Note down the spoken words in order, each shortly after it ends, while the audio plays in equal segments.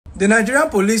The Nigerian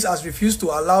police has refused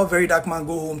to allow VeryDarkMan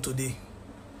go home today.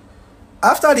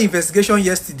 After the investigation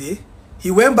yesterday, he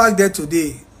went back there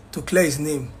today to clear his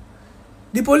name.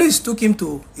 The police took him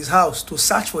to his house to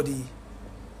search for the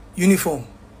uniform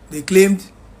they claimed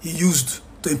he used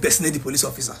to impersonate the police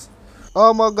officers.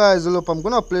 Oh my guys, hold up, I'm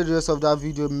gonna play the rest of that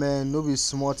video, man. No be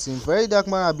smart thing.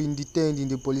 VeryDarkMan have been detained in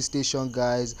the police station,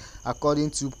 guys, according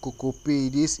to dkokopee.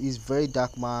 This is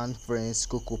VeryDarkMan friends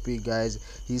dkokopee, guys.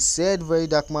 He said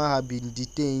VeryDarkMan have been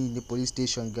detained in the police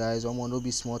station, guys. No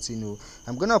be smart thing, no.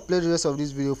 I'm gonna play the rest of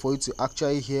this video for you to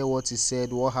actually hear what he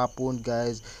said, what happened,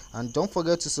 guys. And don't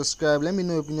forget to subscribe. Let me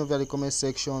know your opinion via the comment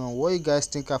section on what you guys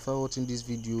think after watching this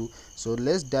video. So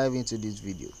let's dive into this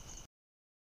video.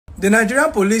 The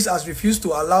Nigerian police has refused to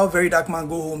allow VeryDarkMan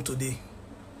go home today.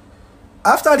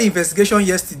 After the investigation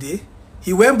yesterday,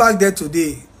 he went back there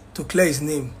today to clear his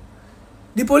name.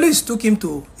 The police took him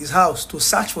to his house to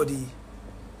search for the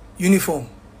uniform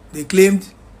they claimed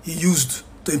he used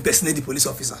to impersonate the police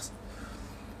officers.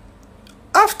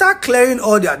 After clearing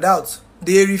all their doubts,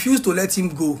 they refused to let him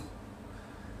go.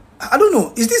 I don't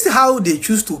know, is this how they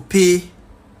choose to pay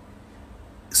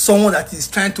someone that is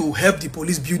trying to help the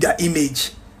police build their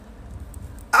image?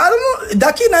 I don't know.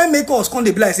 That kid now make us come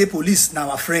dey be like say police now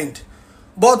our friend,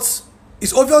 but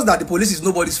it's obvious that the police is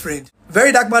nobody's friend.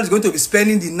 VeryDarkMan is going to be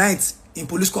spending the night in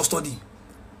police custody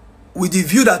with the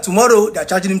view that tomorrow they are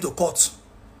charging him to court.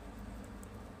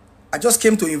 I just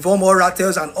came to inform all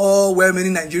rattles and all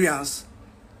well-meaning Nigerians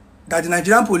that the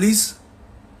Nigerian police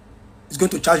is going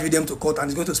to charge with them to court and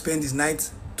is going to spend his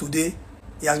night today.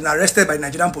 He has been arrested by the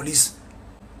Nigerian police.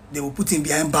 They will put him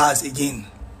behind bars again.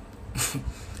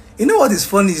 You know what is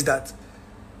funny is that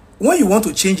when you want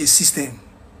to change a system,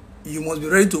 you must be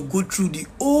ready to go through the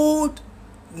old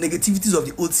negativities of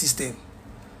the old system.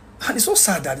 And it's so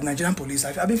sad that the Nigerian police,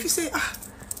 I mean, if you say,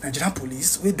 Nigerian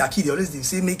police, with Daki, they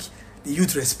say make the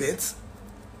youth respect.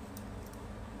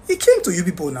 He came to you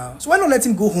people now, so why not let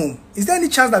him go home? Is there any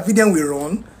chance that VDM will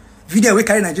run? VDM will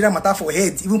carry Nigerian matter for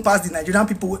head, even past the Nigerian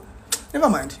people? Never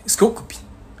mind, it's dkokopee.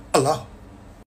 Allah.